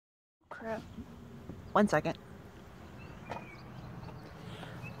crap. 1 second.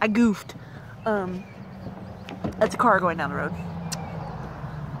 I goofed. That's a car going down the road.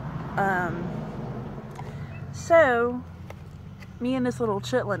 So, me and this little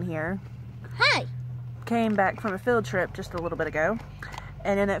chitlin here. Hi. Came back from a field trip just a little bit ago.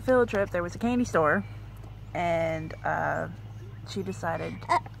 And in that field trip, there was a candy store. And, she decided...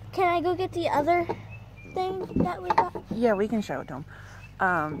 Can I go get the other thing that we got? Yeah, we can show it to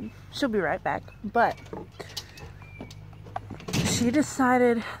him. She'll be right back. But she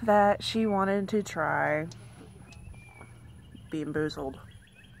decided that she wanted to try Bean Boozled.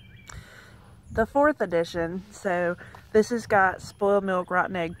 The 4th edition. So this has got spoiled milk,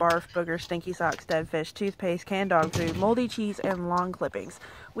 rotten egg, barf, booger, stinky socks, dead fish, toothpaste, canned dog food, moldy cheese, and lawn clippings.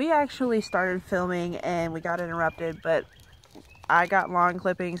 We actually started filming and we got interrupted, but I got lawn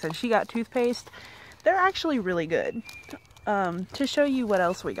clippings and she got toothpaste. They're actually really good. To show you what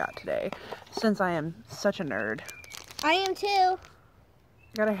else we got today, since I am such a nerd. I am too.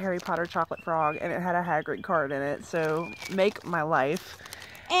 Got a Harry Potter chocolate frog and it had a Hagrid card in it, so make my life.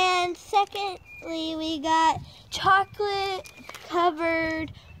 And secondly, we got chocolate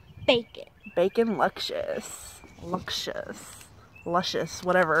covered bacon. Bacon luscious. Luscious,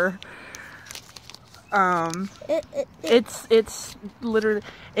 whatever. It's literally,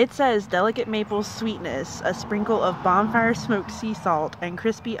 it says delicate maple sweetness, a sprinkle of bonfire smoked sea salt, and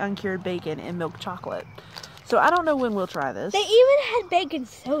crispy uncured bacon in milk chocolate. So I don't know when we'll try this. They even had bacon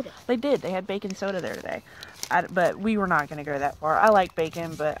soda. They did. They had bacon soda there today. But we were not going to go that far. I like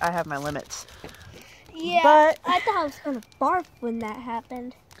bacon, but I have my limits. Yeah, but I thought I was going to barf when that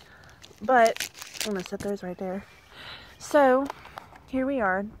happened. But I'm going to set those right there. So, here we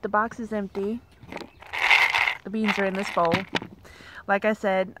are. The box is empty. The beans are in this bowl. Like I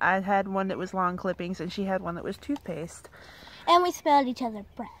said, I had one that was lawn clippings and she had one that was toothpaste. And we smelled each other's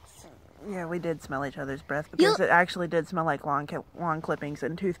breaths. Yeah, we did smell each other's breath because it actually did smell like lawn clippings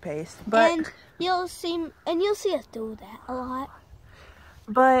and toothpaste. But and you'll see us do that a lot.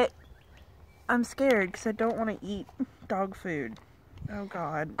 But I'm scared because I don't want to eat dog food. Oh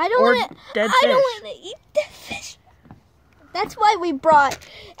God! I don't want to eat dead fish. That's why we brought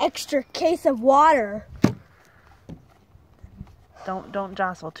extra case of water. Don't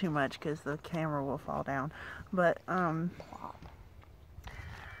jostle too much because the camera will fall down. But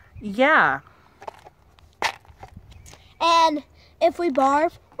yeah. And if we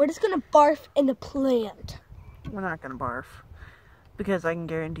barf, we're just gonna barf in the plant. We're not gonna barf because I can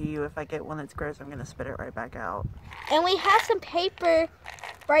guarantee you if I get one that's gross, I'm gonna spit it right back out. And we have some paper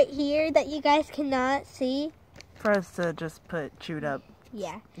right here that you guys cannot see. For us to just put chewed up.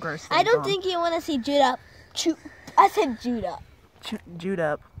 Yeah. Gross. I don't think you want to see chewed up. I said chewed up.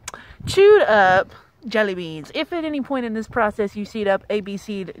 Chewed up jelly beans. If at any point in this process you seed up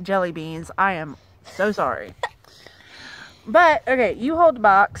ABC'd jelly beans, I am so sorry. But okay, you hold the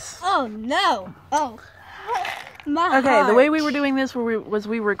box. Oh no! Oh, my heart. The way we were doing this was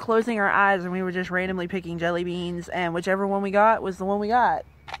we were closing our eyes and we were just randomly picking jelly beans, and whichever one we got was the one we got.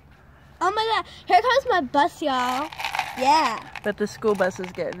 Oh my God! Here comes my bus, y'all. Yeah. But the school bus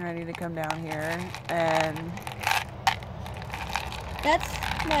is getting ready to come down here, and that's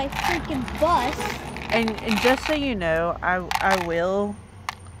my freaking bus. And just so you know, I will.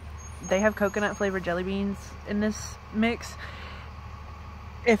 They have coconut flavored jelly beans in this mix.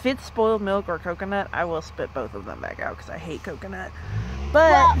 If it's spoiled milk or coconut, I will spit both of them back out because I hate coconut.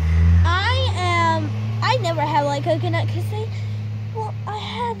 But well, I never have like coconut because I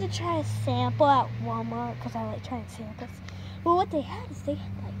had to try a sample at Walmart because I like trying samples. Well, what they had is they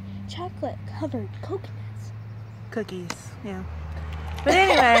had like chocolate covered coconuts. Cookies, yeah. But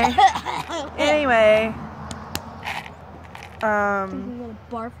anyway, I'm gonna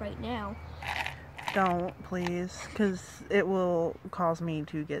barf right now. Don't, please, because it will cause me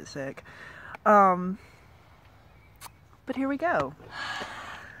to get sick. But here we go.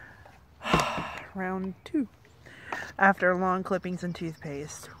 Round 2. After lawn clippings and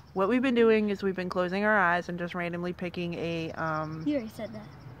toothpaste. What we've been doing is we've been closing our eyes and just randomly picking a, You already said that.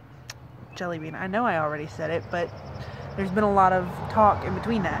 Jelly bean. I know I already said it, but there's been a lot of talk in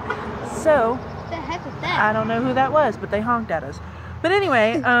between that. So, what the heck is that? I don't know who that was, but they honked at us. But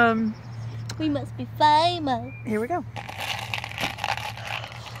anyway, we must be famous. Here we go.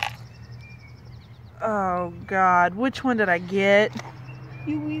 Oh God, which one did I get?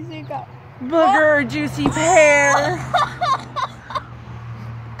 You either got booger or juicy pear.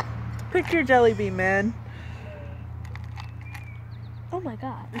 Pick your jelly bean, man. Oh my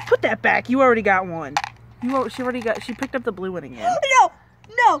God. Put that back. You already got one. She picked up the blue one again.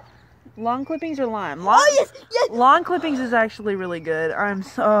 No. Lawn clippings or lime? Oh, yes, yes. Lawn clippings is actually really good. I'm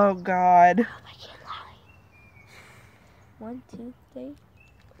so... Oh, God. I can't lie. 1, 2, 3.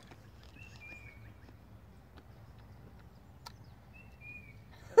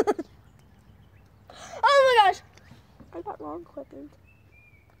 Oh my gosh! I got lawn clippings.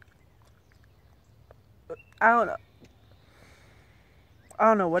 I don't know. I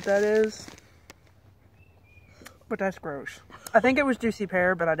don't know what that is. But that's gross. I think it was juicy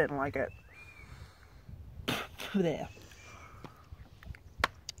pear, but I didn't like it. There.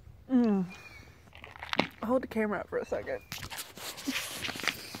 Hold the camera up for a second.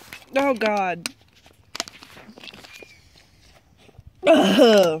 Oh, God.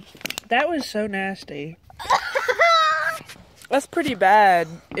 Ugh. That was so nasty. That's pretty bad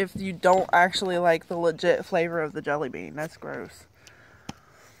if you don't actually like the legit flavor of the jelly bean. That's gross.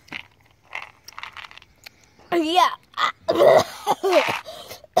 Yeah.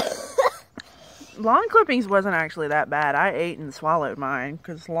 Lawn clippings wasn't actually that bad. I ate and swallowed mine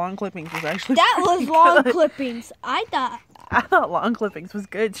because lawn clippings was actually That was pretty lawn good. clippings. I thought lawn clippings was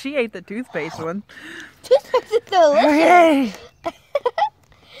good. She ate the toothpaste one. toothpaste is delicious. Okay.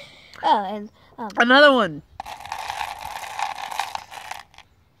 Oh, and Another one.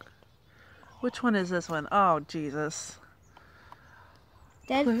 Which one is this one? Oh, Jesus.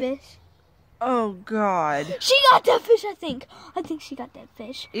 dead fish. Oh, God. She got dead fish, I think. I think she got dead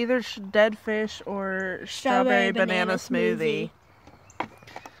fish. Either dead fish or strawberry banana smoothie.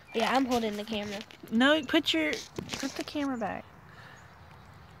 Yeah, I'm holding the camera. No, put the camera back.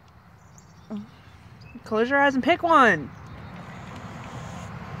 Close your eyes and pick one.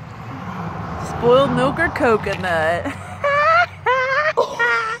 Spoiled milk or coconut.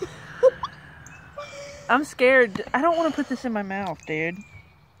 I'm scared. I don't want to put this in my mouth, dude.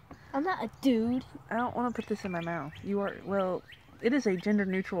 I'm not a dude. I don't want to put this in my mouth. You are, well, it is a gender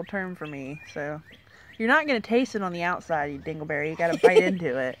neutral term for me, so. You're not going to taste it on the outside, you dingleberry. You got to bite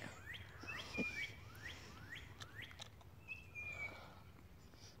into it.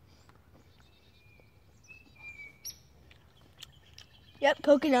 Yep,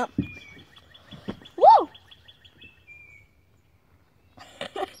 coconut. Woo!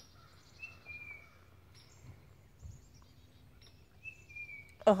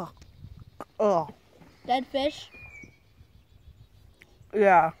 Ugh. Ugh. Dead fish.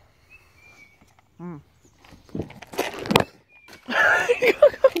 Yeah.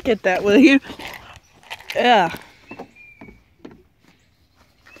 Get that, will you? Yeah.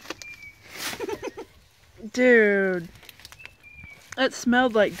 Dude. That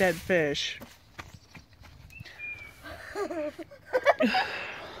smelled like dead fish.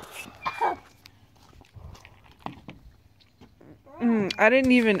 I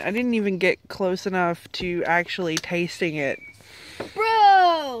didn't even get close enough to actually tasting it.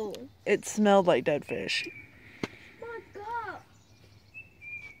 Bro! It smelled like dead fish. My God.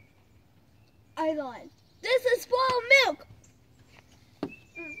 I lied. This is spoiled milk.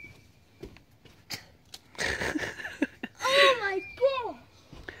 Oh my God.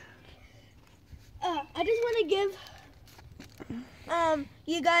 I just want to give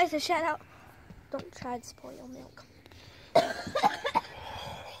you guys a shout out. Don't try to spoil milk.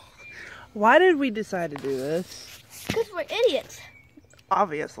 Why did we decide to do this? Because we're idiots.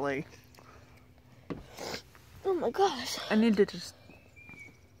 Obviously. Oh my gosh. I need to just...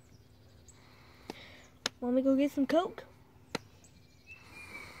 Want me to go get some Coke?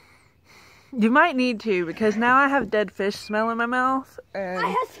 You might need to, because now I have dead fish smell in my mouth. And I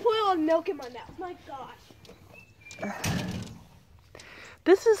have spoiled milk in my mouth. My gosh.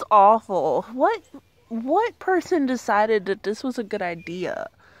 this is awful. What person decided that this was a good idea?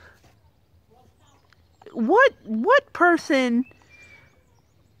 What person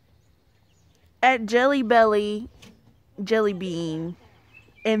at Jelly Belly Jelly Bean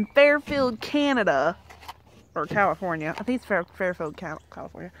in Fairfield, Canada, or California? I think it's Fairfield,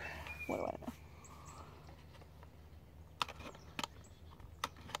 California. What do I know?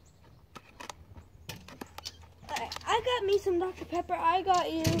 I got me some Dr. Pepper. I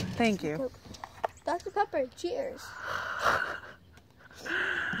got you. Thank you. Coke. Dr. Pepper, cheers.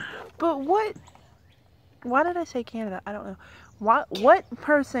 But why did I say Canada? I don't know. What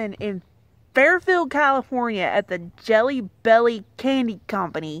person in Fairfield, California at the Jelly Belly Candy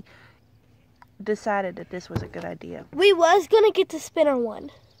Company decided that this was a good idea? We was going to get the spinner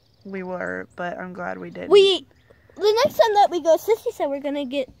one. We were, but I'm glad we didn't. The next time that we go, Sissy said we're going to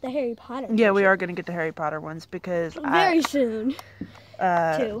get the Harry Potter. Yeah, we are going to get the Harry Potter ones because very soon.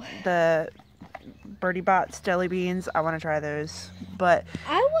 the Birdie Bots jelly beans. I want to try those, but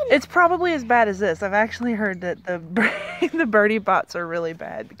I want. it's probably as bad as this. I've actually heard that the the Birdie Bots are really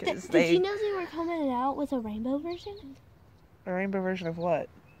bad because Did you know they were coming out with a rainbow version? A rainbow version of what?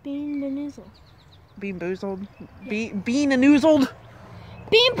 Bean Boozled. Bean Boozled? Yeah. Bean-a-noozled?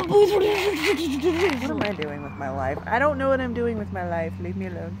 Bean Boozled. What am I doing with my life? I don't know what I'm doing with my life. Leave me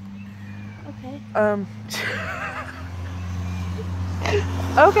alone. Okay.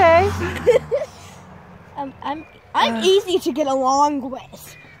 Okay. I'm easy to get along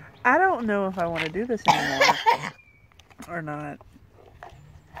with. I don't know if I want to do this anymore. Or not.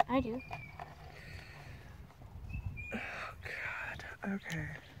 I do. Oh, God. Okay.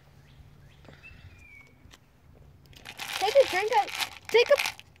 Take a drink. Take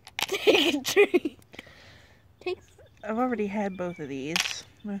a drink. I've already had both of these.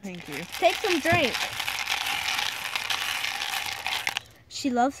 No, thank you. Take some drink. She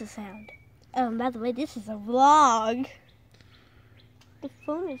loves the sound. By the way, this is a vlog. The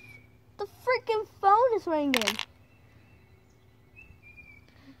freaking phone is ringing.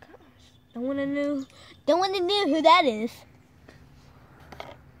 Oh gosh. Don't wanna know who that is.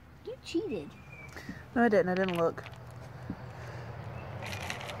 You cheated. No, I didn't. I didn't look.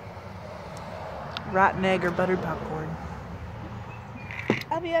 Rotten egg or buttered popcorn.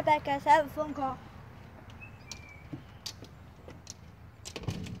 I'll be right back, guys. I have a phone call.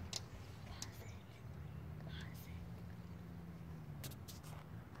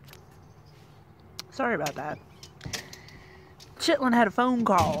 Sorry about that. Chitlin had a phone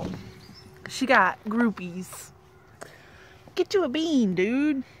call. She got groupies. Get you a bean,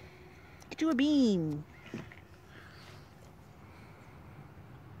 dude. Get you a bean.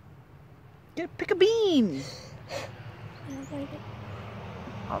 Pick a bean.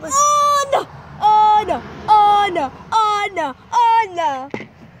 Oh no! Oh no! Oh no! Oh no! Oh no!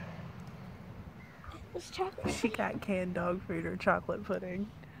 It's chocolate. She got canned dog food or chocolate pudding.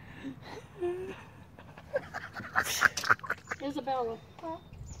 Isabella.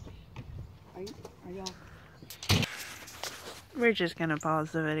 Are y'all? We're just gonna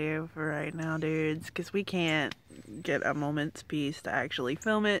pause the video for right now, dudes, because we can't get a moment's peace to actually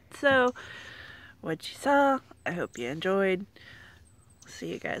film it. So, what you saw, I hope you enjoyed.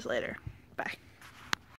 See you guys later. Bye.